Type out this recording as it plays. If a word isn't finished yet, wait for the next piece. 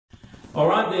All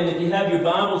right, then, if you have your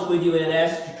Bibles with you, I'd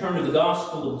ask you to turn to the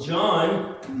Gospel of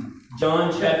John,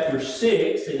 John chapter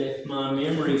 6, and if my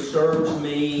memory serves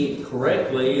me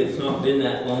correctly, it's not been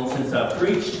that long since I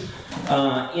preached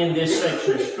in this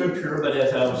section of Scripture, but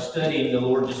as I was studying, the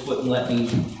Lord just wouldn't let me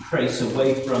trace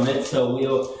away from it, so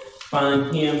we'll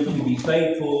find Him to be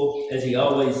faithful as He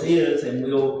always is, and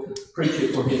we'll preach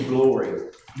it for His glory.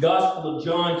 Gospel of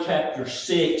John chapter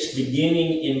 6,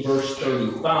 beginning in verse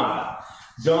 35.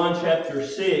 John chapter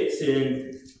 6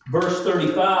 in verse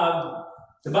 35,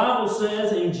 the Bible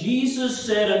says, "And Jesus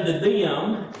said unto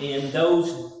them," and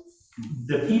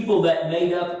the people that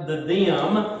made up the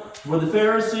them were the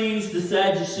Pharisees, the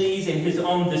Sadducees, and His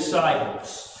own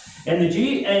disciples. And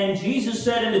Jesus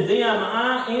said unto them,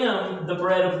 I am the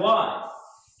bread of life.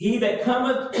 He that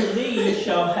cometh to me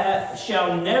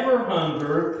shall never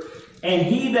hunger, and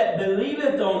he that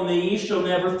believeth on me shall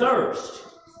never thirst.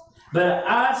 But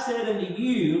I said unto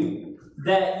you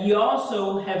that ye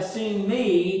also have seen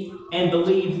me, and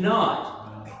believe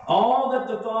not. All that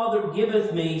the Father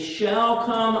giveth me shall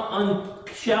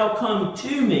come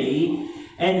to me,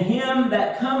 and him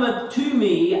that cometh to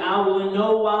me I will in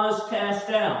no wise cast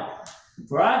out.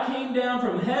 For I came down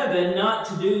from heaven not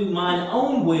to do mine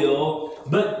own will,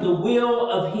 but the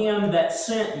will of him that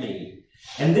sent me.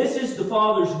 And this is the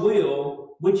Father's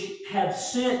will, which hath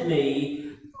sent me,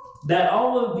 that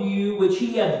all of you which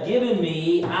he hath given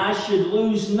me, I should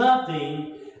lose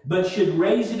nothing, but should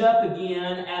raise it up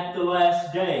again at the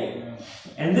last day.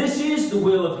 And this is the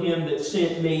will of him that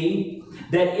sent me,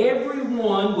 that every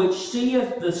one which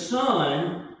seeth the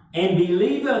Son, and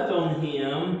believeth on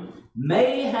him,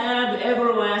 may have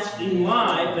everlasting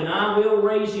life, and I will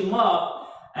raise him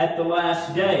up at the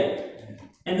last day.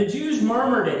 And the Jews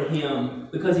murmured at him,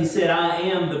 because he said, I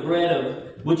am the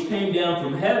bread which came down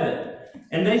from heaven.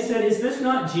 And they said, Is this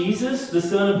not Jesus, the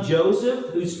son of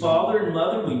Joseph, whose father and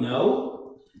mother we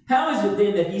know? How is it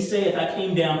then that he saith, I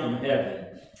came down from heaven?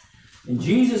 And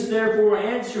Jesus therefore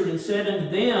answered and said unto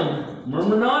them,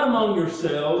 Murmur not among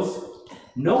yourselves.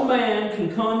 No man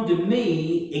can come to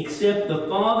me, except the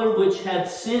Father which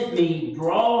hath sent me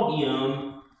draw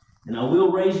him, and I will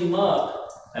raise him up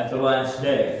at the last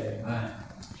day. Amen.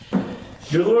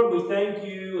 Dear Lord, we thank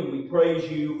you and we praise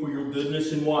you for your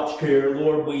goodness and watch care.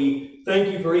 Lord, we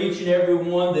thank you for each and every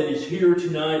one that is here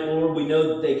tonight. Lord, we know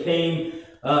that they came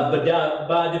by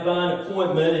divine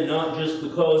appointment and not just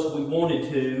because we wanted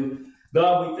to.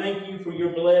 God, we thank you for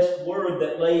your blessed word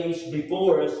that lays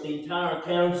before us the entire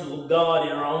counsel of God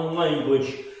in our own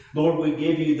language. Lord, we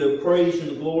give you the praise and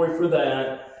the glory for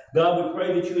that. God, we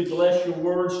pray that you would bless your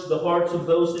words to the hearts of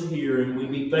those that hear, and we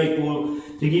be faithful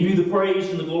to give you the praise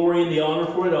and the glory and the honor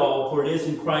for it all, for it is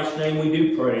in Christ's name we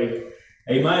do pray.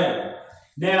 Amen.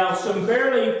 Now, some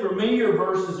fairly familiar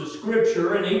verses of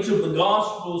Scripture, and each of the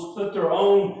Gospels put their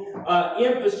own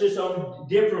emphasis on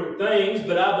different things,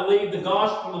 but I believe the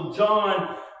Gospel of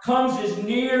John comes as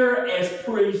near as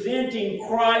presenting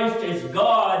Christ as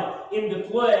God in the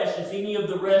flesh as any of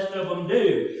the rest of them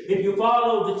do. If you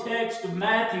follow the text of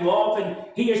Matthew, often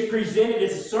he is presented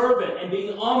as a servant and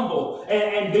being humble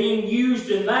and being used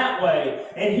in that way.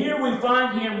 And here we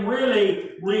find him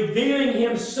really revealing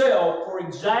himself for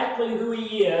exactly who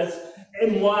he is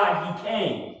and why he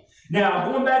came.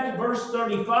 Now, going back to verse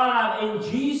 35, and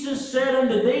Jesus said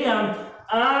unto them,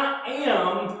 I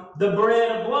am the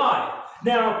bread of life.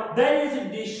 Now, that is a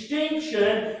distinction,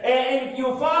 and if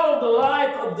you follow the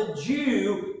life of the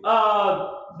Jew,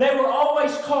 they were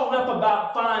always caught up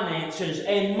about finances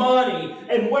and money,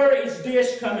 and where is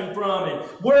this coming from, and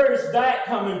where is that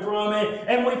coming from,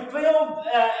 and we feel,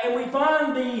 and we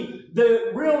find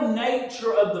the real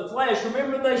nature of the flesh.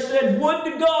 Remember, they said, "Would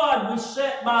to God we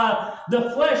sat by the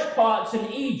flesh pots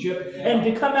in Egypt, and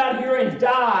to come out here and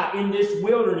die in this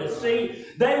wilderness." See,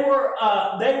 they were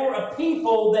a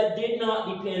people that did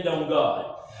not depend on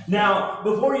God. Now,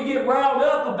 before you get riled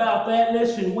up about that,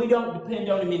 listen, we don't depend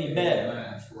on him any better.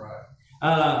 That's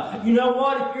right. You know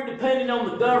what? If you're depending on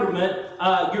the government,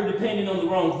 you're depending on the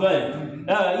wrong thing.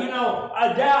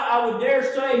 I would dare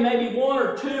say maybe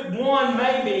one,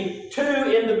 maybe two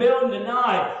in the building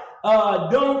tonight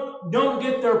don't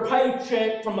get their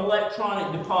paycheck from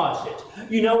electronic deposit.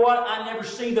 You know what? I never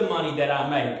see the money that I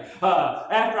make.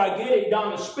 After I get it,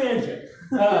 Donna spends it.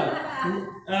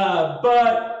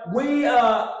 But we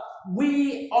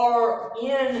are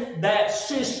in that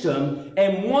system,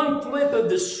 and one flip of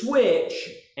the switch,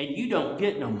 and you don't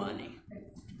get no money.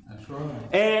 That's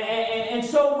right. And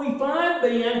so we find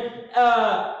then,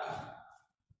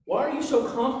 Why are you so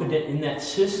confident in that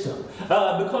system?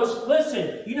 Because,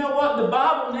 listen, you know what? The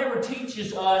Bible never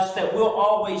teaches us that we'll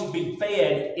always be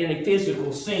fed in a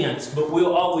physical sense, but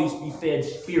we'll always be fed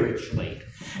spiritually.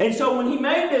 And so when he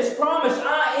made this promise,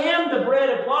 I am the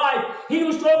bread of life, he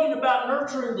was talking about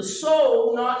nurturing the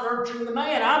soul, not nurturing the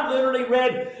man. I've literally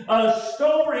read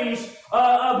stories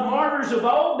of martyrs of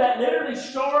old that literally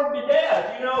starved to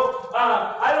death. You know,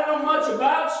 I don't know much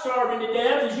about starving to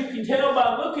death, as you can tell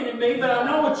by looking at me, but I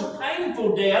know it's a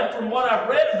painful death from what I've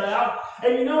read about.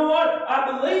 And you know what? I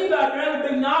believe I'd rather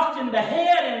be knocked in the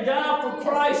head and die for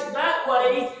Christ that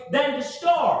way than to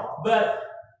starve. But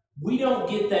we don't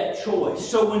get that choice.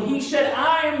 So when he said,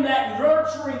 I am that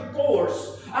nurturing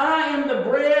force, I am the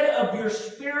bread of your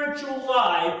spiritual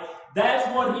life, that's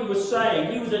what he was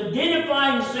saying. He was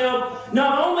identifying himself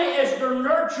not only as the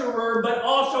nurturer, but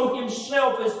also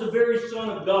himself as the very Son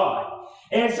of God.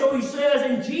 And so he says,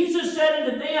 and Jesus said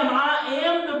unto them, I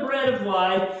am the bread of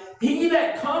life. He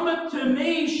that cometh to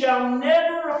me shall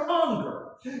never hunger.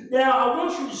 Now, I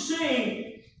want you to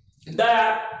see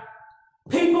that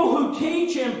people who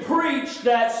teach and preach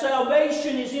that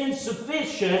salvation is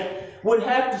insufficient would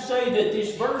have to say that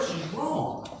this verse is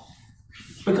wrong.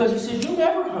 Because he says, you'll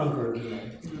never hunger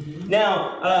again. Mm-hmm.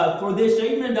 Now, for this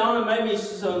evening, Donna made me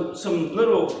some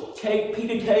little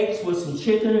pita cakes with some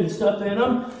chicken and stuff in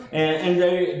them. And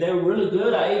they were really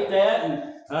good. I ate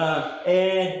that.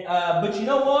 But you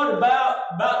know what?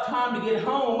 About time to get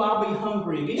home, I'll be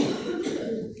hungry again.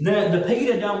 The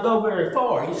pita don't go very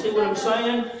far. You see what I'm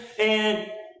saying?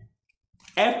 And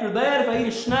after that, if I eat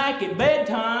a snack at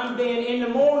bedtime, then in the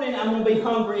morning I'm going to be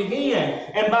hungry again.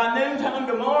 And by noontime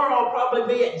tomorrow, I'll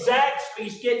probably be at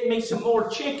Zaxby's getting me some more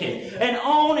chicken. And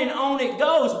on it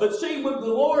goes. But see, with the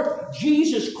Lord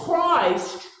Jesus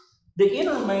Christ, the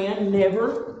inner man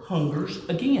never hungers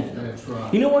again. That's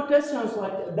right. You know what that sounds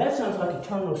like? That sounds like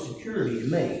eternal security to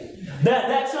me.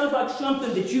 That sounds like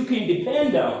something that you can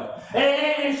depend on.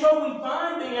 And so we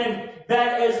find then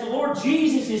that as the Lord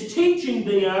Jesus is teaching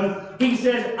them, he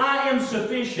says, I am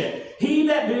sufficient. He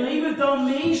that believeth on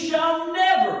me shall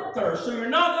never thirst. So you're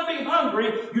not going to be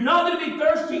hungry. You're not going to be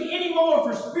thirsty anymore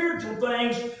for spiritual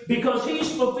things because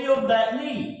he's fulfilled that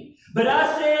need. But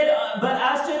I said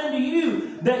unto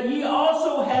you that ye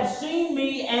also have seen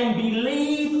me and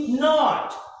believe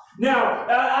not. Now,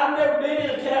 I've never been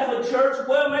in a Catholic church.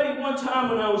 Well, maybe one time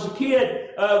when I was a kid,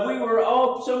 we were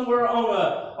off somewhere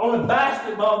on a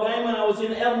basketball game when I was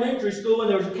in elementary school,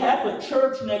 and there was a Catholic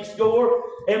church next door,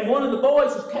 and one of the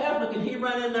boys was Catholic, and he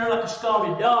ran in there like a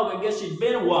scalded dog. I guess he'd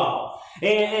been a while.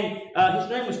 And his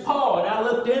name was Paul, and I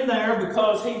looked in there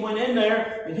because he went in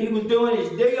there, and he was doing his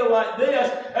deal like this,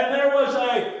 and there was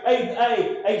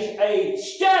a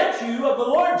statue of the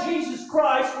Lord Jesus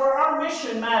Christ where our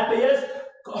mission map is,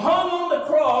 hung on the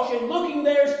cross and looking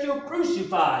there still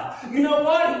crucified. You know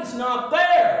what? He's not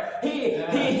there.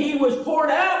 He was poured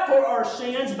out for our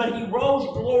sins, but he rose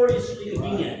gloriously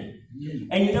again.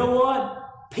 And you know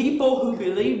what? People who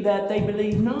believe that, they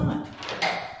believe not.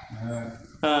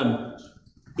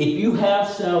 If you have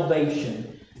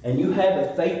salvation and you have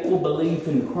a faithful belief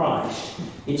in Christ,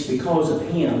 it's because of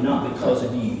him, not because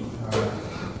of you.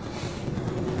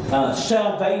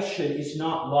 Salvation is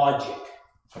not logic.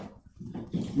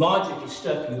 Logic is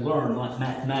stuff you learn, like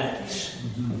mathematics.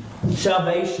 Mm-hmm.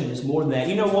 Salvation is more than that.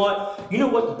 You know what? You know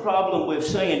what the problem with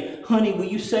saying, honey, will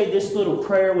you say this little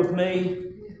prayer with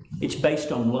me? It's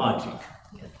based on logic.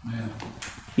 Yeah.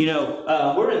 You know,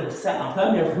 we're in the South.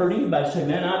 I've never heard anybody say,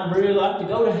 man, I'd really like to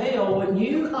go to hell, wouldn't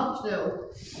you? No.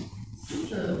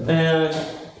 And,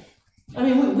 I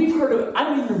mean, we've heard of, I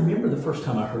don't even remember the first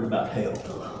time I heard about hell.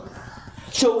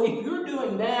 So if you're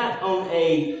doing that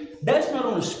that's not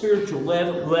on a spiritual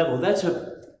level, that's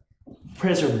a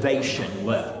preservation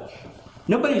level.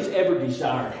 Nobody's ever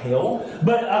desired hell.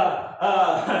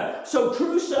 But so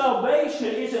true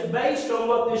salvation isn't based on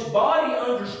what this body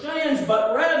understands,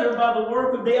 but rather by the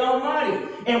work of the Almighty.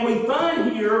 And we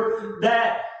find here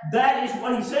that is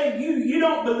what he said. You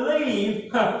don't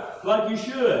believe like you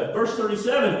should. Verse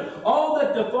 37, all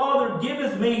that the Father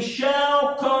giveth me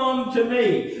shall come to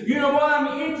me. You know why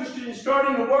I'm interested in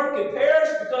starting to work at Paris?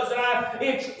 Because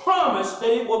it's promised that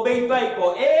it will be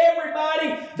faithful.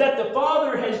 Everybody that the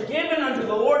Father has given unto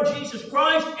the Lord Jesus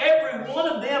Christ, every one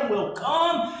of them will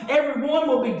come. Everyone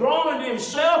will be drawn unto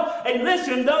himself. And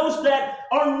listen, those that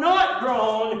are not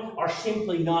drawn are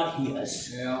simply not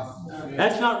his. Yeah.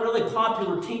 That's not really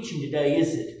popular teaching today,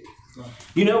 is it?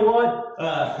 You know what?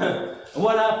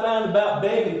 What I found about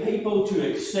begging people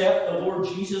to accept the Lord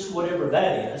Jesus, whatever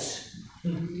that is,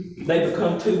 they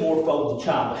become two more fold the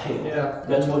child of hell. Yeah.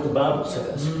 That's what the Bible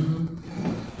says.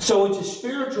 Mm-hmm. So it's a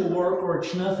spiritual work or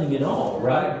it's nothing at all,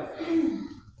 right?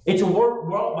 It's a work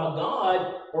brought by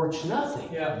God or it's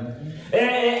nothing. Yeah.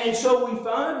 And so we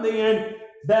find then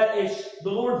that as the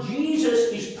Lord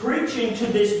Jesus is preaching to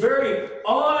this very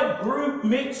odd group,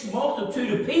 mixed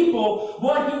multitude of people,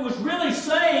 what he was really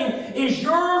saying is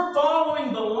your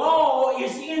following the law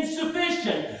is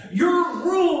insufficient. Your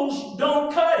rules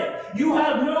don't cut it. You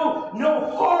have no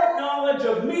heart knowledge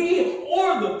of me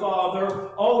or the Father.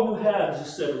 All you have is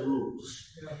a set of rules.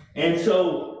 Yeah. And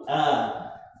so,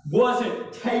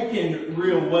 wasn't taken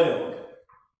real well.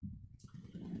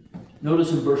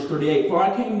 Notice in verse 38, For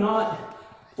I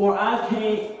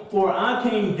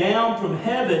came down from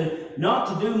heaven not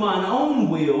to do mine own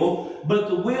will, but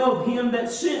the will of him that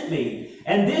sent me.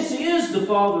 And this is the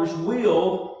Father's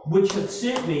will which hath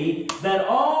sent me, that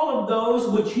all of those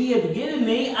which he hath given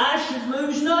me I should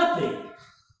lose nothing,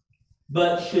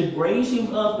 but should raise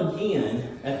him up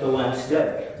again at the last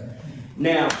day.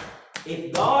 Now,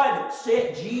 if God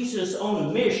set Jesus on a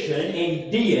mission, and he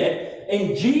did,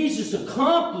 and Jesus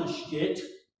accomplished it,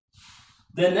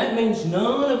 then that means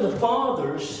none of the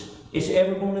fathers is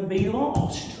ever going to be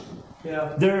lost.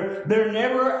 Yeah. They're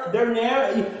never,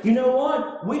 you know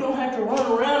what? We don't have to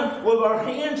run around with our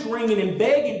hands wringing and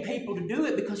begging people to do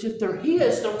it, because if they're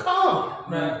his, they'll come.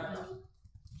 Right.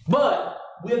 But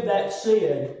with that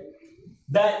said,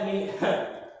 that means,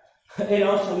 it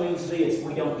also means this: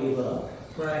 we don't give up.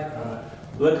 Right.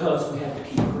 Because we have to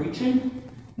keep preaching.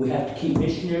 We have to keep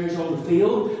missionaries on the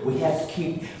field. We have to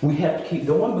keep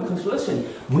going, because listen,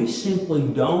 we simply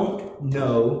don't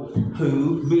know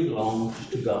who belongs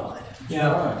to God.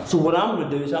 Yeah. So what I'm going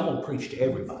to do is I'm going to preach to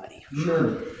everybody.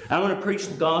 Sure. I'm going to preach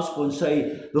the gospel and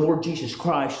say the Lord Jesus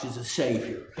Christ is a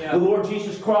Savior. Yeah. The Lord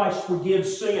Jesus Christ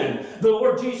forgives sin. The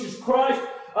Lord Jesus Christ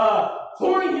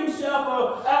pouring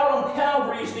himself out on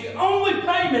Calvary is the only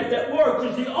payment that works.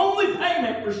 Is the only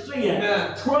payment for sin.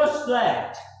 Yeah. Trust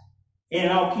that.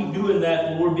 And I'll keep doing that.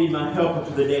 The Lord be my helper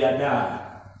to the day I die.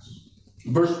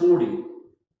 Verse 40.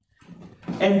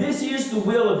 And this is the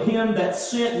will of him that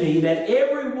sent me, that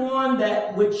everyone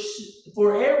which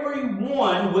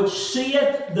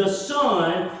seeth the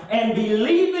Son and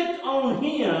believeth on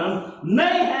him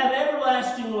may have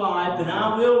everlasting life, and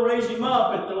I will raise him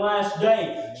up at the last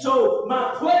day. So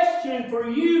my question for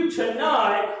you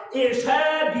tonight is,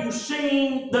 have you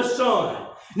seen the Son?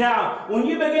 Now, when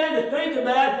you begin to think of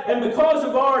that, and because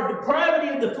of our depravity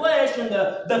of the flesh and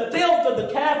the filth of the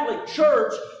Catholic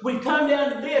Church, we've come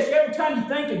down to this. Every time you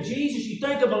think of Jesus, you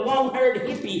think of a long-haired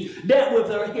hippie down with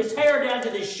his hair down to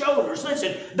his shoulders.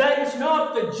 Listen, that is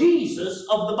not the Jesus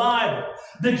of the Bible.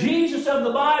 The Jesus of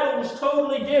the Bible was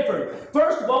totally different.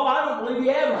 First of all, I don't believe he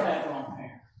ever had long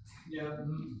hair. Yeah.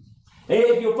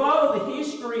 If you follow the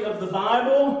history of the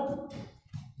Bible,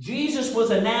 Jesus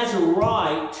was a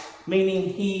Nazarite, meaning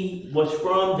he was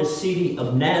from the city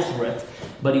of Nazareth,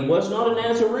 but he was not a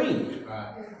Nazarene.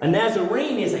 Right. A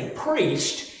Nazarene is a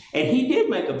priest, and he did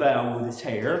make a vow with his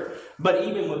hair, but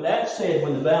even with that said,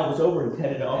 when the vow was over, he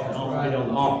cut it off and offered it on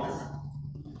the altar.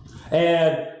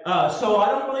 And so I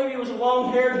don't believe he was a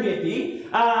long-haired hippie.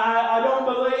 I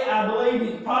believe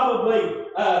he's probably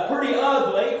pretty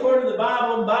ugly. According to the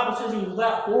Bible says he was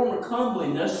without form or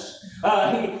comeliness.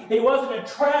 He was an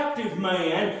attractive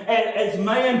man, as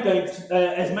mankind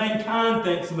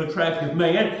thinks of an attractive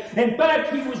man. In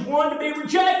fact, he was one to be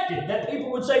rejected. That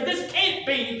people would say, this can't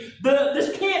be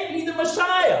the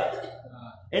Messiah.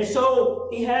 And so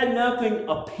he had nothing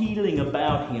appealing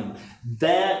about him.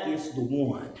 That is the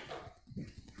one.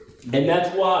 And that's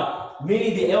why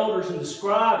many of the elders and the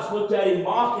scribes looked at him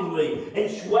mockingly and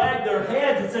swagged their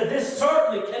heads and said, this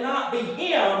certainly cannot be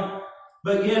him.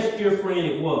 But yes, dear friend,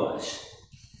 it was.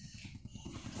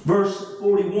 Verse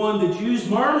 41, the Jews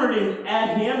murmured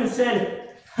at him and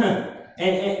said,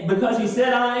 and because he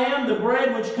said, I am the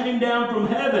bread which came down from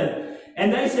heaven.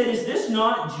 And they said, is this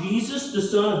not Jesus, the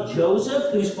son of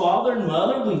Joseph, whose father and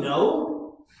mother we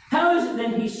know? How is it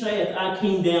then he saith, I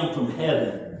came down from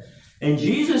heaven? And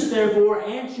Jesus therefore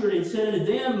answered and said unto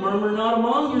them, murmur not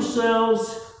among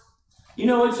yourselves. You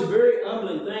know, it's a very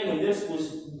humbling thing, and this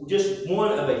was just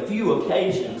one of a few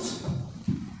occasions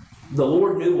the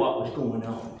Lord knew what was going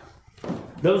on.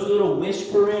 Those little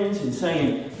whisperings and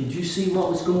saying, did you see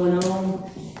what was going on?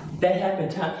 That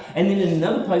happened time. And then in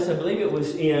another place, I believe it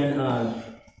was in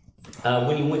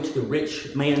when he went to the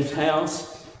rich man's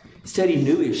house, he said he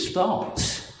knew his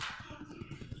thoughts.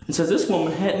 And says, this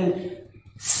woman hadn't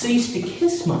ceased to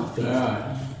kiss my feet,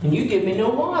 and you give me no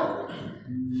water.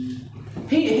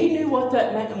 He knew what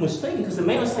that man was thinking, because the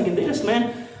man was thinking, this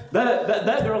man,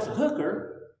 that girl's a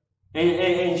hooker,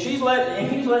 and he's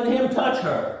letting him touch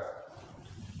her.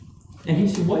 And he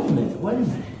said, wait a minute.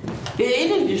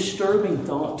 Isn't it a disturbing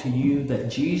thought to you that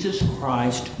Jesus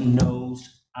Christ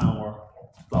knows our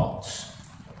thoughts?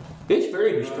 It's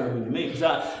very disturbing to me because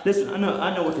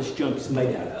I know what this junk is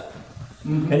made out of.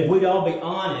 And if we'd all be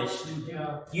honest,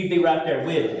 you'd be right there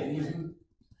with me.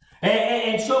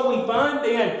 And so we find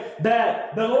then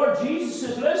that the Lord Jesus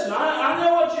says, listen, I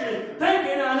know what you're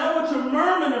thinking, I know what you're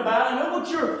murmuring about, I know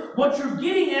what you're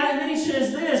getting at, and then he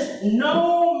says this,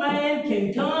 no man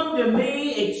can come to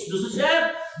me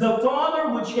except the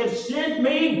Father which has sent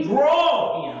me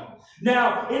draw him.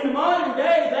 Now, in the modern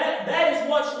day, that is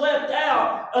what's left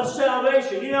out of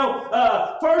salvation.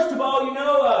 First of all, when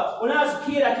I was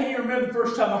a kid, I can't even remember the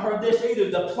first time I heard this either,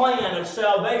 the plan of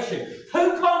salvation.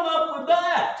 Who come up with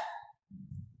that?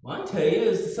 Well, I can tell you,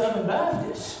 it's the Southern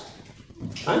Baptists.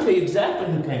 I can tell you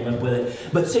exactly who came up with it.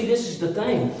 But see, this is the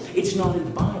thing. It's not in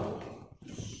the Bible.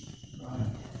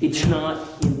 It's not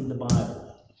in the Bible.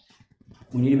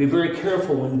 We need to be very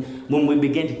careful when we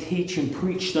begin to teach and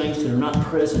preach things that are not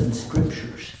present in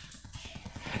Scriptures.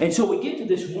 And so we get to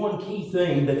this one key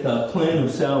thing that the plan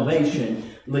of salvation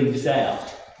leaves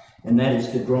out. And that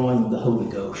is the drawing of the Holy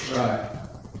Ghost. Right.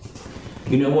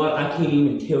 You know what? I can't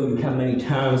even tell you how many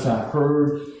times I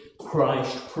heard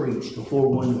Christ preach before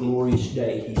one glorious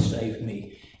day He saved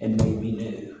me and made me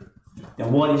new. Now,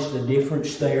 what is the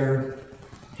difference there?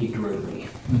 He drew me.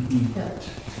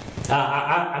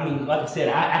 I mean, like I said,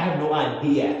 I have no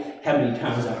idea how many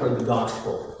times I heard the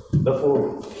gospel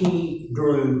before He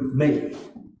drew me.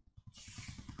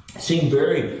 I've seen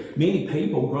very many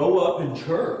people grow up in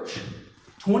church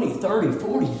 20, 30,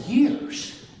 40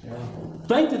 years.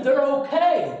 Think that they're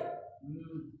okay.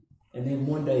 And then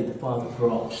one day the Father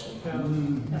draws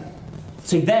them.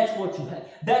 See, that's what you have.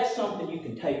 That's something you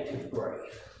can take to the grave.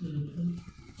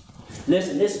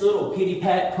 Listen, this little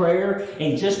pity-pat prayer,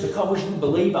 and just because you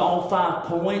believe all 5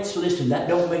 points, listen, that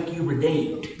don't make you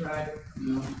redeemed. Right.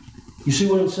 You see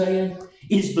what I'm saying?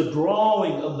 Is the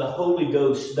drawing of the Holy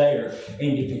Ghost there?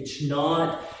 And if it's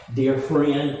not, dear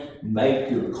friend, make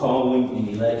your calling and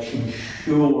election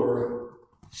sure.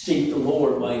 Seek the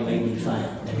Lord while He may be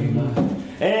found.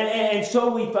 And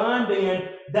so we find then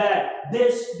that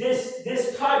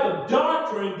this type of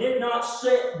doctrine did not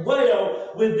sit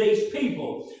well with these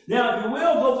people. Now, if you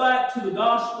will, go back to the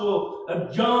Gospel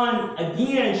of John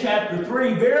again, chapter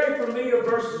 3. Very familiar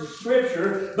verses of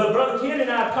Scripture, but Brother Ken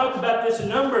and I have talked about this a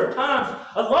number of times.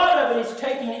 A lot of it is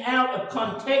taken out of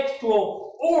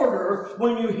contextual order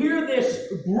when you hear this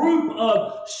group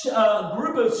of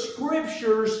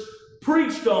Scriptures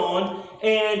preached on,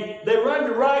 and they run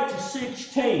to right to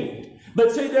 16.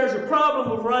 But see, there's a problem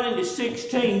with running to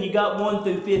 16. You got 1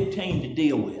 through 15 to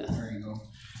deal with. There you go.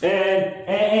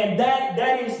 And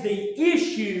that is the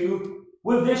issue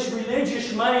with this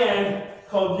religious man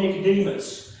called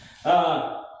Nicodemus.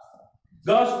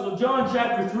 Gospel of John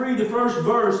chapter 3, the first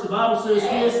verse, the Bible says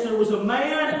this, there was a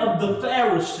man of the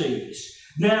Pharisees.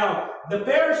 Now, the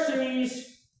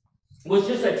Pharisees was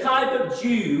just a type of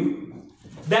Jew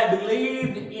that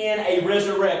believed in a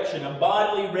resurrection, a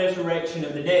bodily resurrection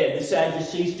of the dead. The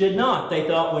Sadducees did not. They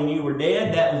thought when you were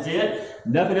dead, that was it.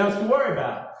 Nothing else to worry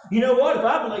about. You know what? If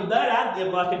I believed that, I'd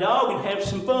live like a dog and have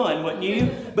some fun, wouldn't you?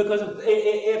 Because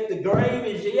if the grave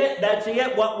is it, that's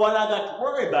it, what I got to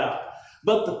worry about.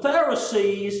 But the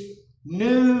Pharisees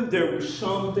knew there was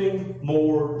something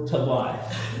more to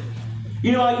life.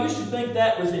 You know, I used to think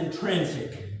that was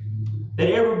intrinsic. That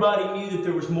everybody knew that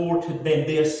there was more than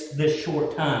this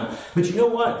short time. But you know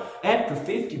what? After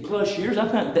 50 plus years, I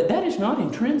found that is not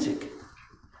intrinsic.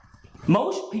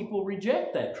 Most people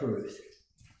reject that truth.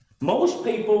 Most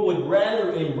people would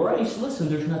rather embrace, listen,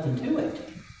 there's nothing to it.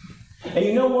 And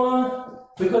you know why?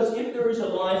 Because if there is a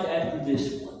life after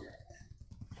this one,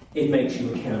 it makes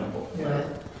you accountable. Yeah.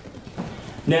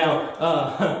 Now,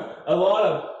 a lot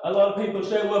of people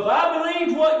say, well, if I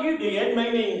believed what you did,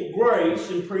 meaning grace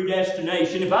and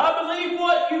predestination, if I believed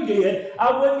what you did,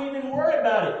 I wouldn't even worry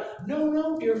about it.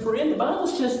 No, dear friend, the Bible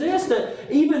says this,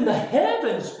 that even the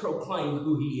heavens proclaim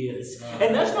who He is.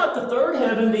 And that's not the third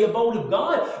heaven, the abode of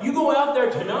God. You go out there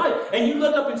tonight and you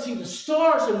look up and see the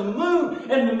stars and the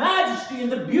moon and the majesty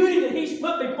and the beauty that He's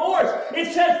put before us.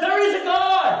 It says there is a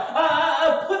God.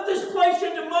 I put this place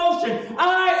into motion.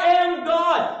 I am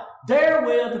God.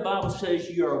 Therewith, the Bible says,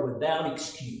 you are without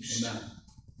excuse. Amen.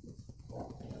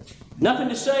 Nothing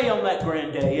to say on that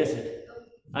grand day, is it?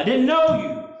 I didn't know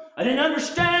you. I didn't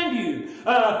understand you.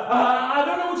 I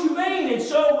don't know what you mean. And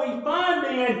so we find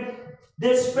then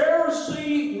this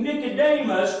Pharisee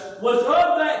Nicodemus was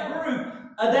of that group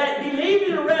that believed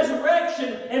in a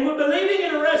resurrection, and with believing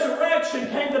in a resurrection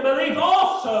came the belief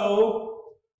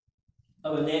also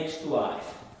of a next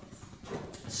life.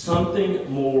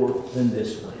 something more than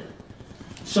this one.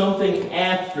 Something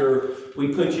after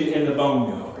we put you in the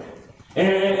boneyard.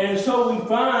 And so we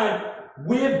find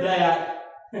with that,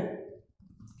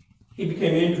 he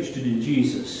became interested in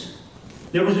Jesus.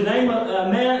 There was a man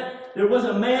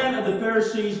of the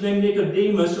Pharisees named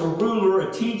Nicodemus, a ruler,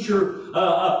 a teacher,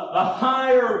 a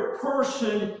higher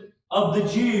person of the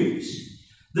Jews.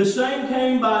 The same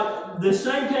came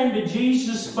to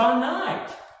Jesus by night.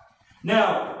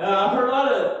 Now, I've heard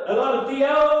a lot of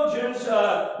theologians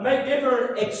make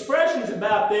different expressions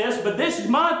about this, but this is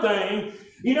my thing.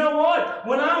 You know what?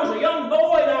 When I was a young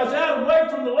boy and I was out away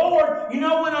from the Lord, you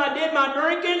know when I did my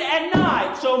drinking? At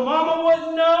night. So Mama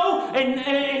wouldn't know and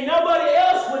nobody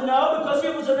else would know because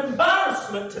it was an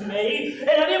embarrassment to me and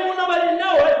I didn't want nobody to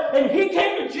know it. And he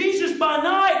came to Jesus by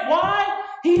night. Why?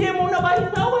 He didn't want nobody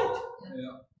to know it.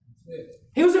 Yeah.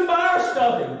 He was embarrassed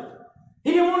of him.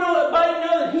 He didn't want nobody to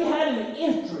know that he had an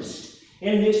interest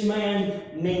in this man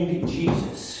named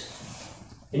Jesus.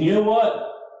 And you know what?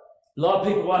 A lot of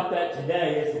people like that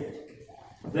today, isn't it?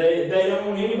 They don't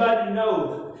want anybody to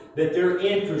know that they're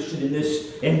interested in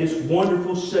this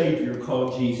wonderful Savior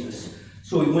called Jesus.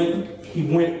 So he went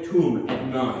to him at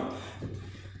night.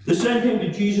 The same came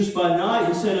to Jesus by night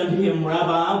and said unto him,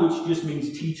 Rabbi, which just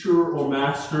means teacher or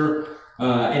master.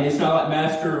 And it's not like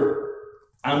master,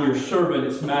 I'm your servant.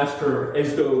 It's master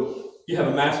as though you have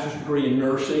a master's degree in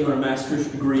nursing or a master's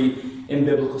degree in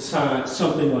biblical science,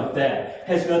 something like that.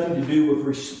 Has nothing to do with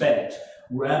respect.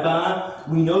 Rabbi,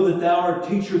 we know that thou art a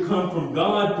teacher come from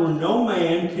God, for no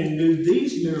man can do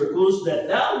these miracles that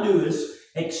thou doest,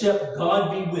 except God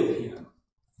be with him.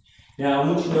 Now, I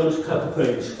want you to notice a couple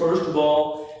things. First of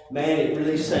all, man, it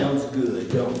really sounds good,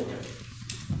 don't it?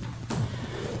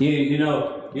 You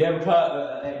ever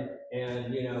try,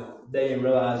 they didn't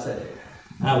realize that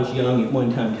I was young at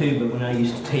one time too, but when I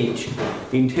used to teach, you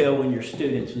can tell when your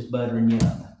students was buttering you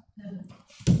up.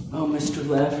 Oh, Mr.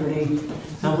 Lafferty,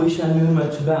 I wish I knew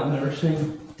much about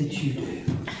nursing that you do.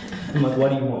 I'm like, what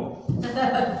do you want?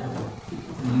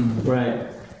 Right.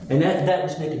 And that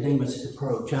was Nicodemus'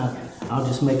 approach. I'll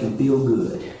just make him feel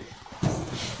good.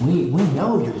 We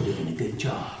know you're doing a good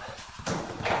job.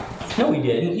 No, we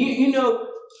didn't. You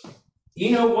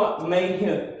know what made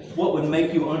him, what would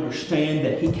make you understand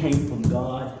that he came from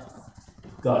God?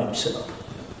 God himself.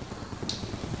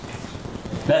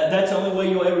 That's the only way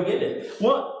you'll ever get it.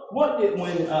 What did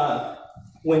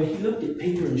when he looked at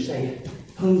Peter and said,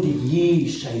 whom did ye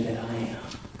say that I am?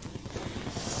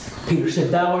 Peter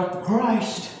said, thou art the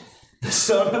Christ, the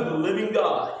Son of the living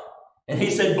God. And he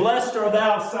said, blessed art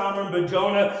thou, Simon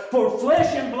Bar-Jonah, for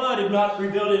flesh and blood have not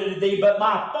revealed it unto thee, but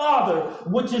my Father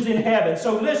which is in heaven.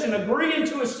 So listen, agreeing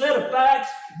to a set of facts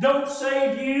don't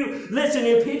save you. Listen,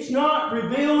 if it's not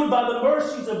revealed by the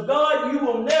mercies of God, you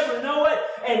will never know it.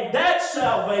 And that's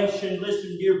salvation,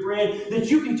 listen, dear friend, that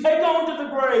you can take on to the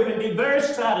grave and be very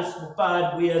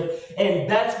satisfied with. And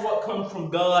that's what comes from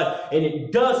God, and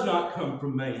it does not come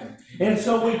from man. And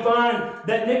so we find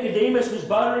that Nicodemus was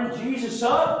buttering Jesus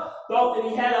up, thought that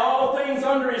he had all things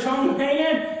under his own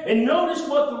hand. And notice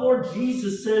what the Lord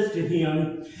Jesus says to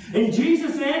him. And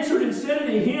Jesus answered and said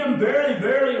unto him, verily,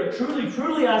 verily, or truly,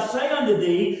 truly, I say unto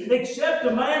thee, except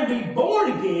a man be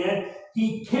born again,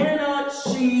 he cannot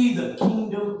see the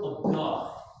kingdom of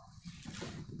God.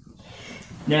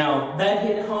 Now, that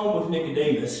hit home with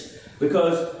Nicodemus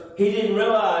because he didn't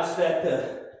realize that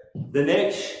the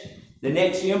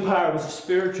next empire was a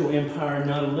spiritual empire,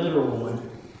 not a literal one.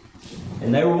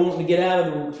 And they were wanting to get out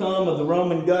of the thumb of the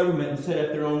Roman government and set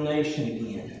up their own nation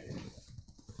again.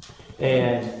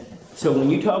 And so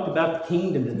when you talk about the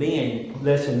kingdom to them,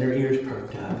 listen, their ears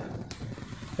perked up.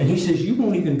 And he says, you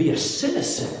won't even be a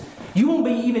citizen. You won't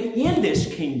be even in this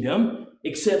kingdom,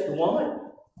 except what?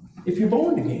 If you're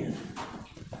born again.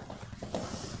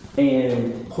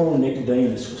 And poor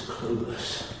Nicodemus was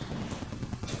clueless.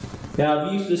 Now,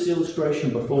 I've used this illustration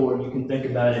before, and you can think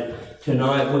about it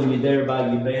tonight when you're there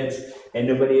by your beds and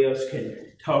nobody else can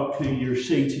talk to you or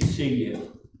see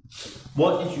you.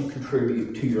 What did you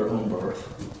contribute to your own birth?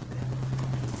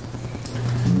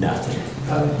 Nothing.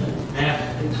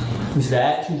 It was the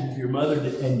actions of your mother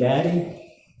and daddy.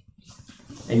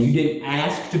 And you didn't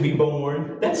ask to be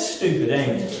born. That's stupid,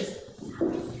 ain't it?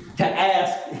 To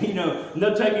ask,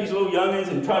 they'll take these little youngins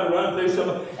and try to run through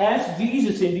something. Ask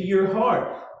Jesus into your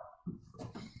heart.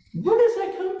 Where does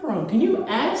that come from? Can you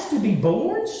ask to be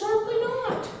born? Certainly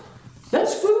not.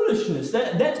 That's foolishness.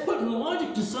 That's putting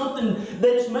logic to something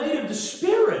that is made of the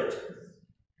Spirit.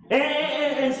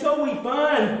 And so we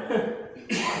find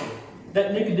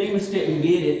that Nicodemus didn't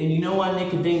get it. And you know why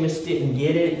Nicodemus didn't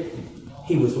get it?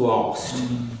 He was lost.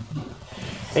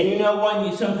 And you know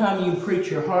what? Sometimes you preach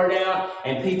your heart out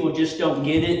and people just don't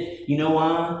get it. You know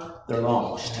why? They're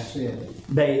lost. That's it.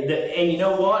 And you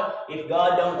know what? If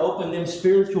God don't open them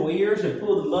spiritual ears and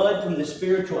pull the mud from the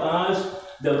spiritual eyes,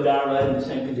 they'll die right in the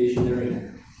same condition they're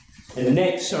in. And the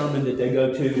next sermon that they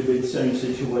go to will be the same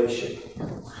situation.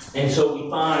 And so we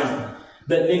find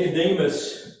that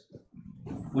Nicodemus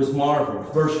was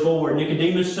marveled. Verse 4,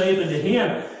 Nicodemus saith unto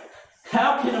him,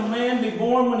 how can a man be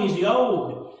born when he's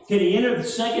old? Can he enter the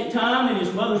second time in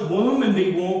his mother's womb and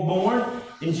be born?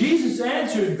 And Jesus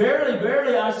answered, verily,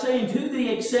 verily, I say unto thee,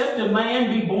 except a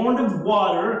man be born of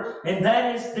water, and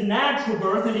that is the natural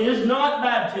birth, it is not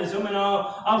baptism, and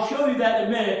I'll show you that in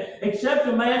a minute. Except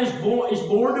a man is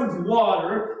born of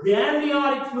water, the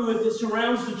amniotic fluid that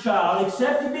surrounds the child,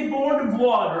 except he be born of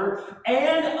water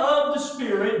and of the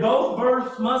Spirit, both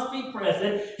births must be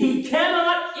present, he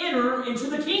cannot enter into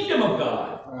the kingdom of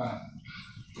God. Right.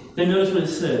 Then notice what it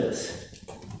says.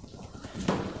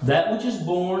 That which is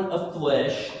born of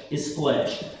flesh is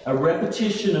flesh. A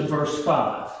repetition of verse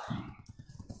 5.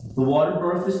 The water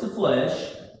birth is the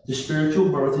flesh. The spiritual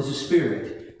birth is the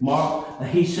spirit.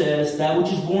 He says, that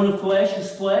which is born of flesh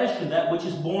is flesh, and that which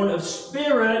is born of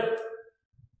spirit,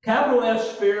 capital F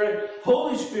Spirit,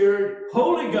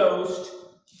 Holy Ghost,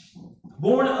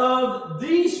 born of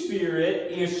the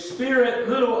Spirit is spirit,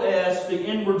 little s, the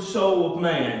inward soul of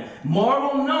man.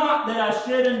 Marvel not that I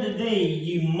said unto thee,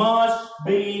 you must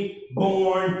be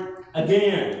born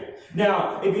again.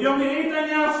 Now, if you don't get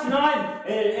anything else tonight,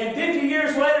 and 50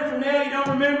 years later from now you don't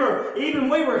remember, even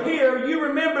we were here, you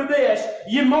remember this,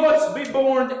 you must be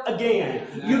born again.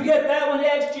 You get that one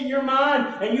etched in your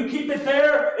mind, and you keep it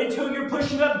there until you're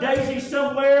pushing up daisies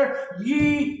somewhere.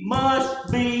 Ye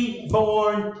must be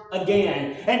born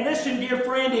again. And listen, dear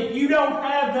friend, if you don't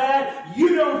have that,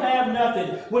 you don't have nothing.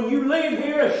 When you leave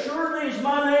here, as surely as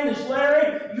my name is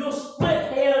Larry, you'll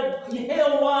split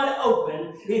hell wide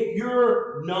open if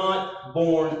you're not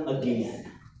born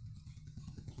again.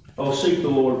 Oh, seek the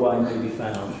Lord while he may be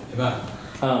found.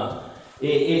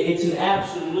 It's an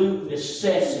absolute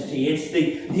necessity. It's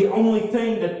the only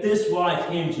thing that this life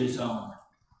hinges on.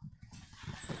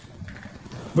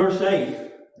 Verse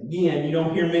 8. Again, you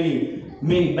don't hear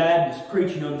many Baptists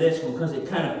preaching on this one because it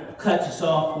kind of cuts us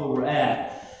off where we're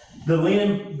at. The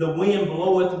wind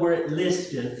bloweth where it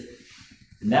listeth,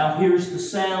 and thou hearest the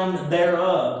sound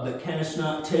thereof, but canst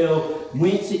not tell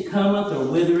whence it cometh or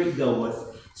whither it goeth.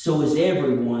 So is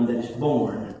everyone that is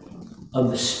born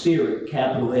of the Spirit,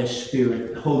 capital S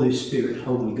Spirit,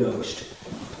 Holy Ghost.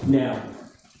 Now,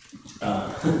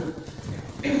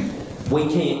 we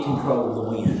can't control the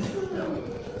wind.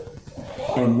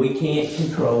 And we can't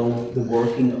control the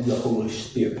working of the Holy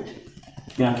Spirit.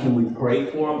 Now, can we pray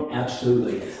for them?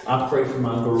 Absolutely. I pray for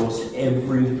my girls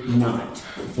every night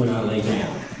when I lay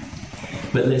down.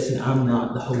 But listen, I'm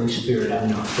not the Holy Spirit. I'm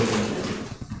not the wind.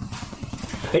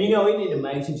 And you know, isn't it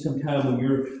amazing sometimes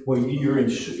when you're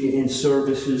in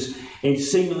services and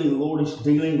seemingly the Lord is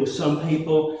dealing with some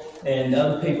people and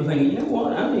other people thinking, you know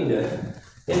what, I need to,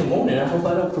 in the morning, I hope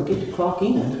I don't forget to clock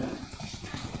in.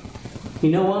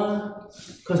 You know why?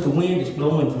 Because the wind is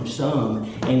blowing from some,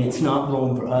 and it's not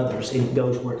blowing for others, and it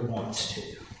goes where it wants to.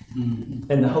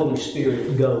 Mm-hmm. And the Holy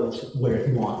Spirit goes where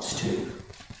it wants to.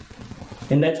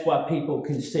 And that's why people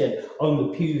can sit on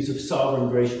the pews of Sovereign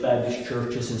Grace Baptist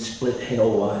churches and split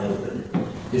hell wide open.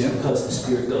 Just because the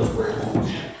Spirit goes where it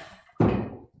wants to.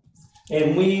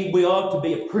 And we ought to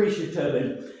be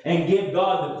appreciative and give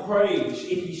God the praise.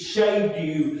 If He saved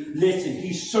you, listen,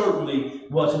 He certainly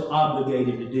wasn't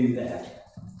obligated to do that.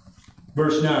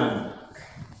 Verse 9.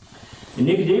 And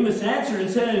Nicodemus answered and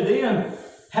said unto them,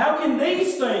 how can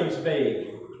these things be?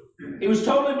 He was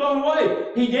totally blown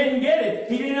away. He didn't get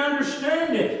it. He didn't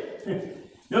understand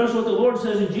it. Notice what the Lord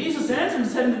says. And Jesus answered and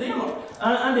said unto him,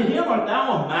 art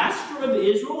thou a master of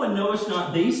Israel, and knowest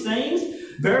not these things?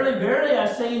 Verily, verily,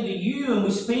 I say unto you, and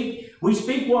we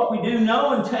speak what we do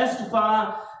know, and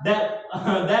testify that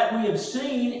we have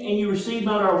seen, and you receive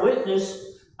not our witness.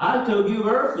 I told you of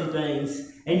earthly things,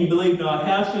 and you believe not.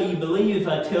 How shall you believe if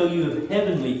I tell you of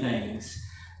heavenly things?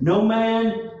 No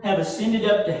man have ascended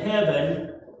up to heaven,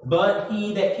 but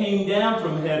he that came down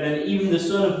from heaven, even the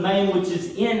Son of Man which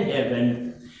is in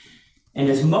heaven. And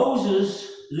as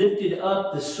Moses lifted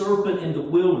up the serpent in the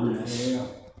wilderness,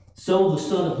 so the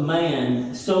Son of Man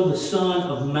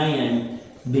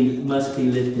must be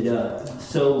lifted up.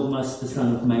 So must the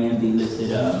Son of Man be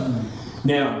lifted up.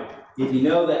 Now, if you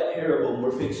know that parable,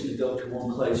 we're fixing to go to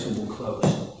one place and we'll close.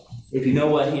 If you know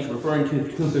what he's referring to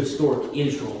historic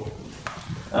Israel,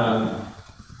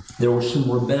 there was some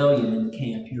rebellion in the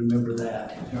camp. You remember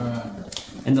that?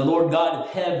 And the Lord God of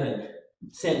heaven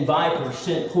sent vipers,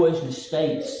 sent poisonous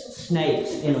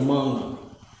snakes in among them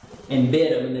and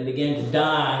bit them, and they began to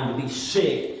die and to be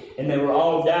sick, and they were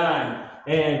all dying.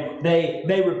 And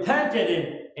they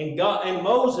repented, and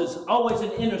Moses, always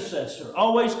an intercessor,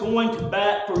 always going to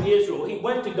bat for Israel. He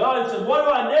went to God and said, "What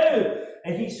do I do?"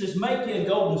 And he says, "Make you a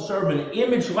golden serpent, an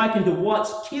image like unto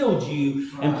what's killed you,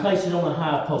 and place it on a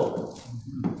high pole.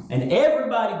 And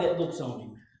everybody that looks on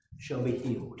him shall be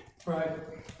healed." Right.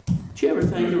 Did you ever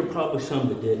think there were probably some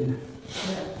that didn't?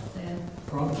 Yeah.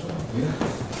 Probably so. Yeah.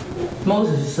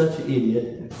 Moses is such an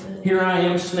idiot. Here I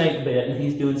am, snake bit, and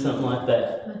he's doing something like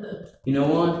that. You know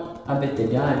what? I bet they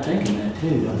died thinking that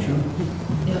too, don't you?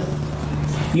 Yeah.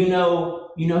 You know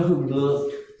who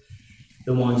looked?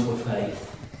 The ones with faith.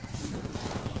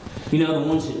 You know, the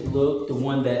ones that looked, the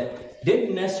one that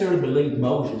didn't necessarily believe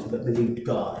Moses, but believed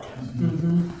God.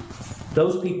 Mm-hmm.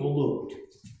 Those people looked,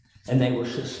 and they were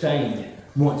sustained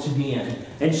once again.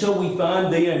 And so we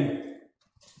find then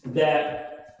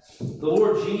that the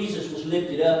Lord Jesus was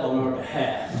lifted up on our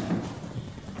behalf.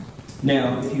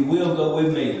 Now, if you will, go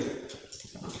with me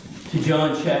to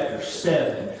John chapter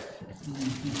 7.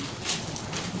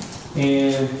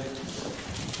 And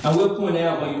I will point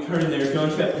out while you're turning there,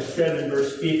 John chapter 7,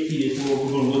 verse 50 is what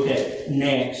we're going to look at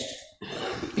next.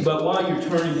 But while you're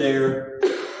turning there,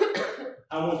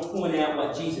 I want to point out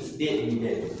what Jesus didn't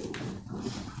do.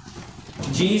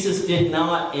 Jesus did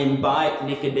not invite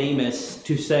Nicodemus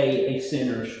to say a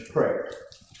sinner's prayer.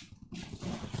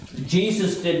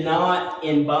 Jesus did not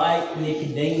invite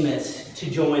Nicodemus to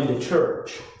join the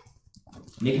church.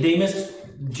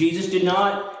 Jesus did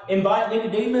not invite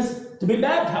Nicodemus to be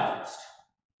baptized.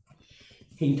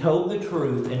 He told the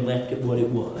truth and left it what it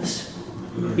was.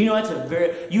 You know,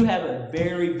 you have a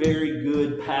very, very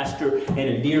good pastor and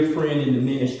a dear friend in the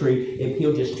ministry if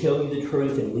he'll just tell you the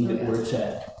truth and leave it where it's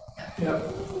at.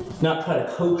 Yep. Not try to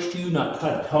coax you, not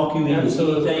try to talk you into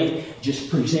anything.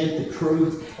 Just present the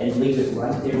truth and leave it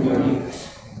right there where it is.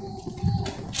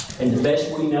 And the best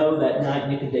we know, that night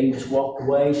Nicodemus walked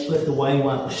away, slipped away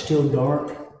while it was still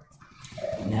dark.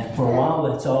 And that for a while,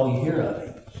 that's all you hear of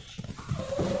him.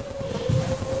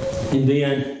 And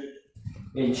then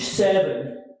in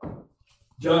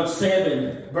John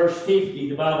 7, verse 50,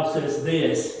 the Bible says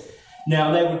this.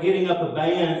 Now they were getting up a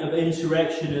band of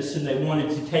insurrectionists, and they wanted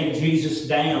to take Jesus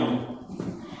down.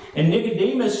 And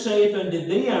Nicodemus saith unto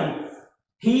them,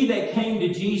 he that came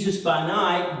to Jesus by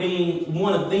night, being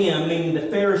one of them, meaning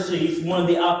the Pharisees, one of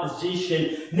the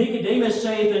opposition, Nicodemus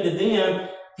saith unto them,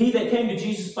 he that came to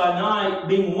Jesus by night,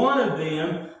 being one of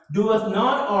them, doeth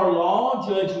not our law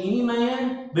judge any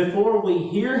man before we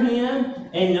hear him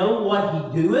and know what he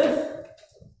doeth?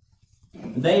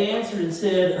 They answered and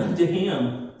said unto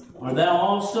him, Art thou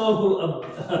also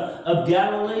of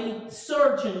Galilee?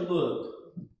 Search and look,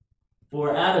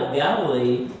 for out of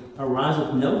Galilee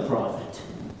ariseth no prophet.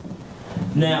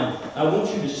 Now, I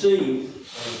want you to see,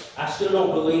 I still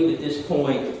don't believe at this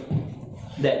point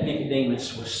that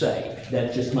Nicodemus was saved.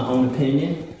 That's just my own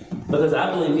opinion. Because I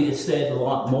believe he has said a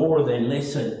lot more than,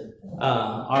 listen,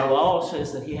 our law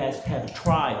says that he has to have a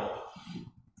trial.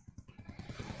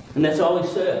 And that's all he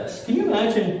says. Can you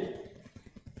imagine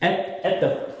at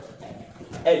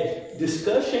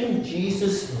discussing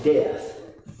Jesus' death,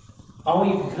 all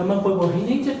you can come up with, well, he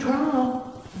needs a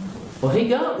trial. Well, he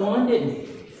got one, didn't he?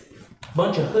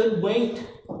 Bunch of hoodwinked,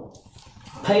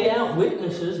 paid out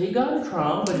witnesses. He got a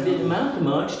trial, but it didn't amount to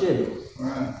much, did it?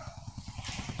 Right.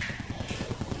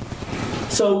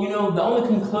 So, the only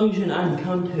conclusion I can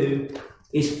come to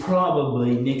is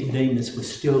probably Nicodemus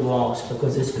was still lost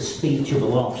because it's the speech of a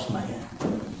lost man.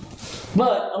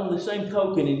 But on the same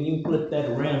token, and you can flip that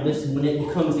around, listen, when it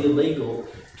becomes illegal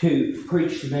to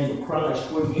preach the name of Christ,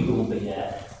 where are you going to be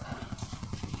at?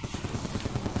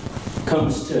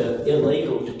 Comes to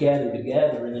illegal to gather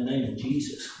together in the name of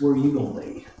Jesus, where are you going to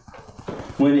be?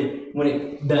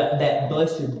 When that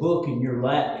blessed book in your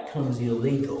lap becomes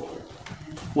illegal,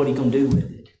 what are you going to do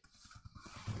with it?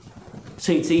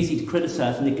 See, it's easy to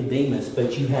criticize Nicodemus,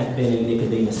 but you haven't been in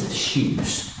Nicodemus'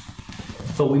 shoes.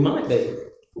 But we might be.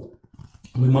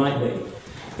 We might be.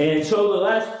 And so the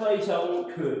last place I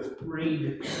want to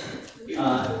read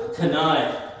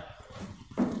tonight,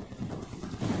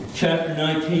 chapter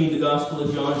 19, the Gospel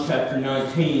of John, chapter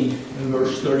 19, and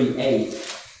verse 38.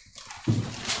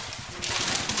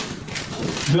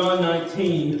 John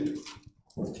 19,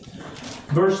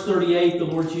 verse 38, the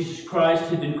Lord Jesus Christ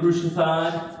had been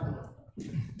crucified,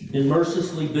 been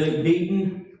mercilessly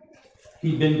beaten,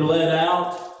 he'd been bled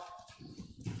out,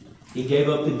 he gave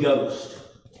up the ghost.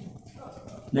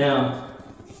 Now,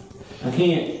 I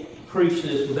can't preach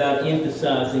this without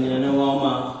emphasizing, and I know all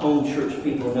my own church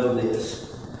people know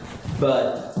this,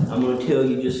 But I'm going to tell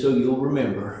you just so you'll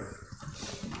remember.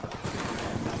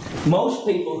 Most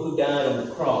people who died on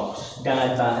the cross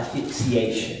died by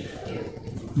asphyxiation.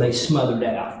 They smothered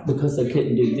out because they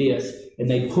couldn't do this. And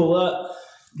they pull up,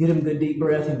 get them a good deep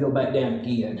breath, and go back down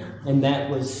again. And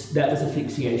that was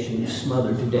asphyxiation. You're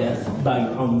smothered to death by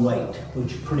your own weight,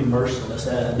 which is pretty merciless.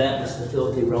 That was the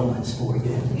filthy Romans for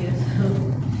you. Yes.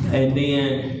 And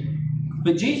then,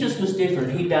 but Jesus was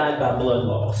different. He died by blood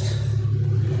loss.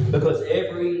 Because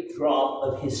every drop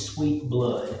of his sweet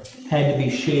blood had to be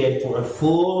shed for a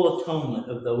full atonement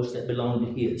of those that belonged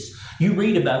to his. You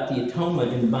read about the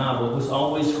atonement in the Bible. It was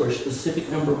always for a specific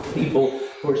number of people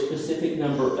for a specific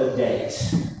number of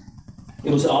days.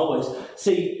 It was always.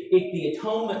 See, if the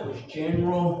atonement was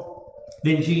general,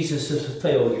 then Jesus is a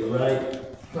failure, right?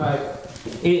 Right.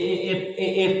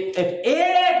 If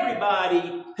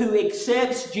everybody who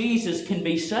accepts Jesus can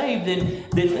be saved, then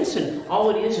listen, all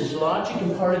it is logic,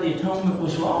 and part of the atonement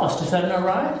was lost. Is that not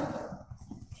right?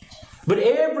 But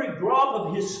every drop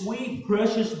of his sweet,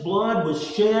 precious blood was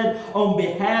shed on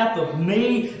behalf of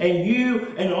me and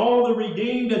you and all the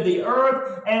redeemed of the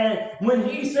earth. And when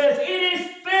he says, "It is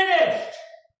finished,"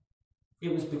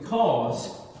 it was because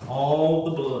all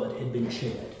the blood had been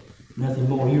shed. Nothing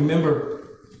more. You remember,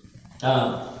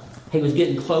 he was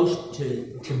getting close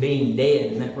to being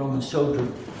dead, and that Roman soldier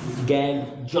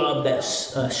jobbed that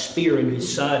spear in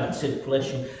his side and said,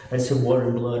 "Flesh and some water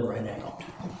and blood ran out."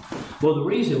 Well, the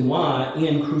reason why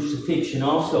in crucifixion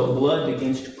also blood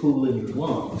begins to pool in your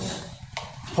lungs.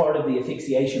 Part of the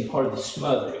asphyxiation, part of the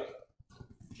smothering.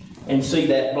 And see,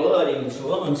 that blood in his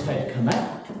lungs had to come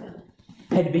out.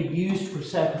 Had to be used for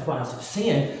sacrifice of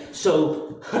sin.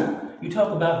 So, you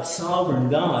talk about a sovereign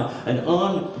God, an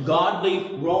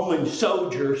ungodly Roman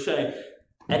soldier saying,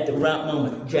 at the right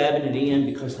moment, jabbing it in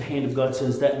because the hand of God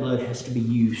says that blood has to be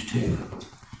used too.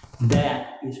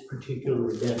 That is particular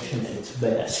redemption at its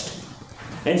best.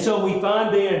 And so we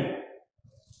find then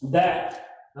that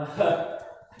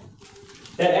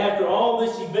after all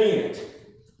this event,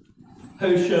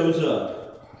 who shows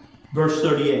up? Verse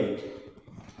 38.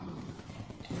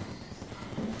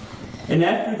 And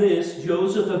after this,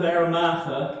 Joseph of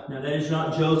Arimathea, now that is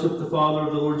not Joseph, the father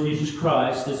of the Lord Jesus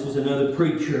Christ, this was another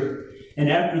preacher. And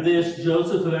after this,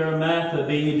 Joseph of Arimathea,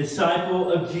 being a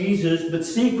disciple of Jesus, but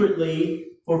secretly,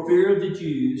 for fear of the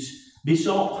Jews,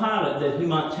 besought Pilate that he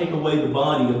might take away the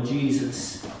body of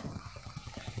Jesus.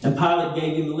 And Pilate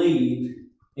gave him leave,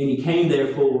 and he came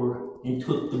therefore and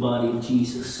took the body of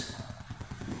Jesus.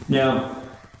 Now,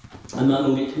 I'm not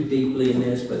going to get too deeply in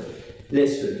this, but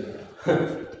listen.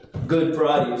 Good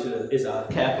Friday is a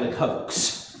Catholic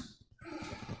hoax.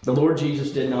 The Lord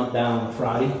Jesus did not die on a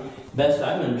Friday. Best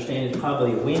I can understand, it's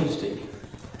probably a Wednesday.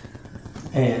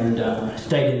 And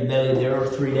stayed in the belly of the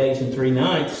earth 3 days and 3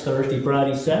 nights, Thursday,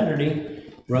 Friday,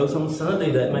 Saturday. Rose on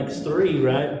Sunday, that makes 3,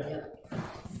 right?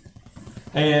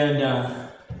 And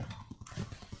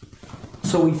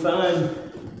so we find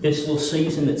this little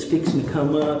season that's fixing to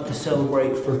come up to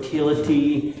celebrate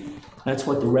fertility. That's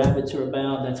what the rabbits are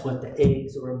about. That's what the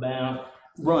eggs are about.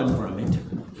 Run from it.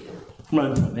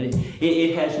 Run from it.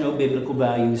 It has no biblical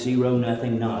value. 0,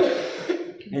 nothing, not.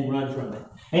 And run from it.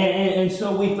 And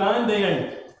so we find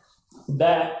then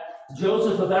that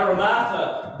Joseph of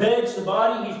Arimathea begs the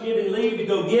body. He's given leave to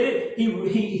go get it.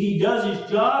 He does his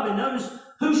job. And notice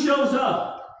who shows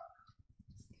up.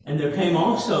 And there came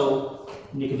also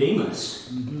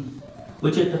Nicodemus,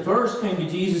 which at the first came to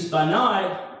Jesus by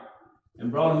night and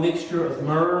brought a mixture of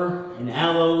myrrh and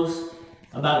aloes,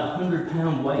 about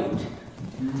 100-pound weight.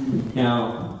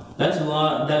 Now, that's a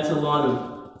lot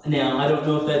of, now, I don't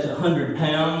know if that's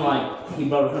 100-pound, like he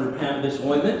brought 100-pound of this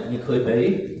ointment, it could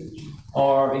be,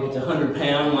 or if it's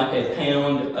 100-pound, like a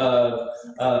pound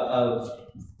of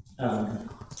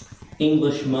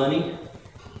English money.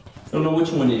 I don't know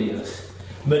which one it is.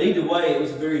 But either way, it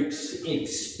was a very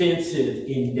expensive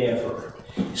endeavor.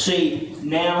 See,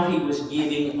 now he was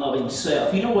giving of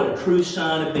himself. You know what a true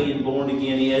sign of being born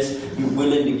again is? You're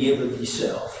willing to give of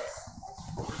yourself.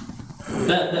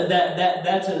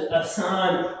 That's a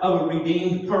sign of a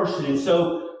redeemed person. And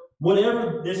so,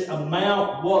 whatever this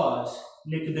amount was,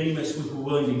 Nicodemus was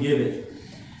willing to give it.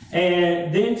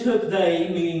 And then took they,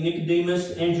 meaning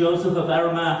Nicodemus and Joseph of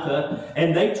Arimathea,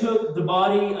 and they took the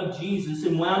body of Jesus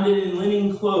and wound it in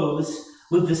linen clothes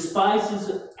with the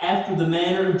spices after the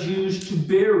manner of Jews to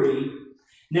bury.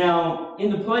 Now, in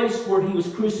the place where he was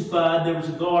crucified, there was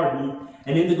a garden,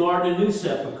 and in the garden a new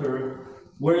sepulchre,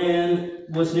 wherein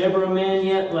was never a man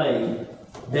yet laid.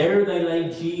 There they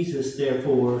laid Jesus,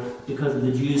 therefore, because of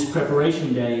the Jews'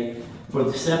 preparation day, for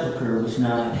the sepulchre was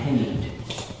nigh at hand.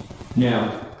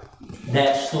 Now,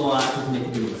 that's the life of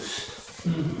Nicodemus.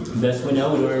 Best we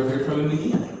know, we don't ever hear from him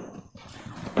again.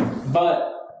 But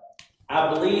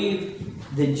I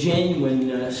believe the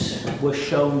genuineness was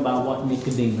shown by what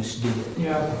Nicodemus did.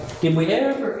 Yeah. Did we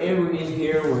ever in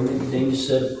here where Nicodemus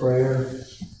said a prayer?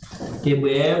 Did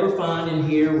we ever find in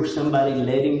here where somebody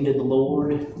led him to the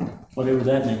Lord? Whatever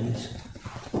that means.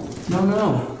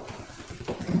 No.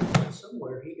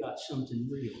 Somewhere he got something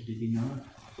real, did he not?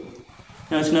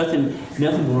 Now, there's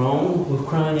nothing wrong with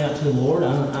crying out to the Lord.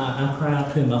 I cry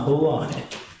out to him a whole lot.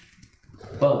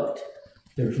 But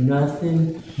there's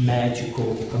nothing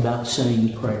magical about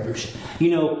saying prayers.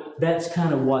 You know, that's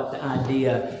kind of what the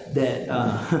idea that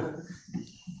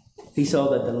he saw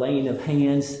that the laying of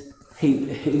hands, he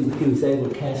was able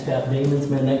to cast out demons.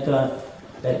 Man, that got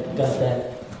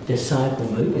that disciple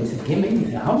moving and said, "Give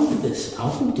me, I want this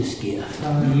gift."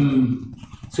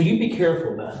 So you be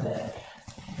careful about that.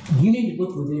 You need to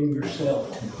look within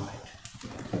yourself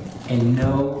tonight and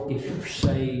know if you're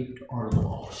saved or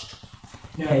lost.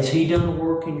 Yeah. Has he done a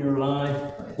work in your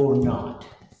life or not?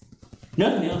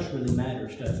 Nothing else really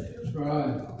matters, does it? That's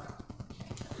right.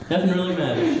 Nothing really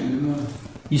matters.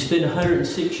 You spend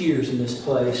 106 years in this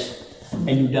place, and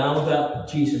you die without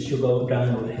Jesus, you'll go down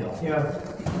and go to hell. Yeah.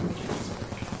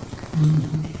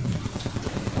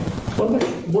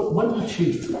 What about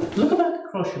you? Look back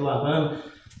across your life. I'm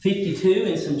 52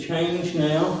 and some change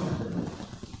now,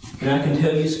 and I can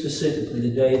tell you specifically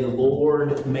the day the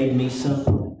Lord made me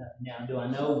something. Now, do I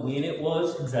know when it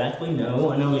was exactly? No,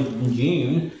 I know in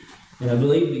June, and I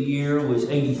believe the year was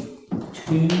 82.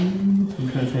 I'm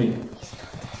trying to think.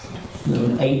 No,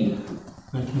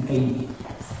 1980.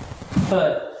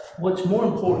 But what's more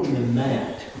important than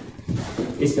that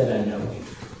is that I know him.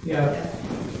 Yeah.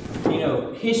 You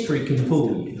know, history can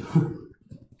fool you.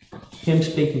 Him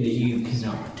speaking to you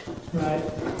cannot. Right.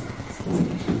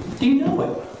 Do you know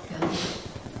it?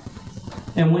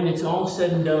 And when it's all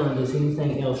said and done, does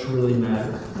anything else really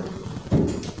matter?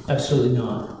 Absolutely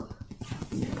not.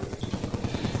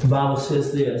 The Bible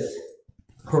says this,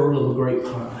 pearl of a great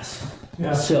price.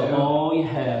 Yeah. Sell all you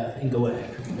have and go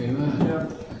after it. Amen. Yeah.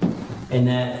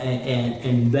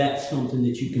 And that's something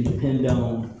that you can depend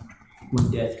on when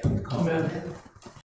death comes calling. Amen.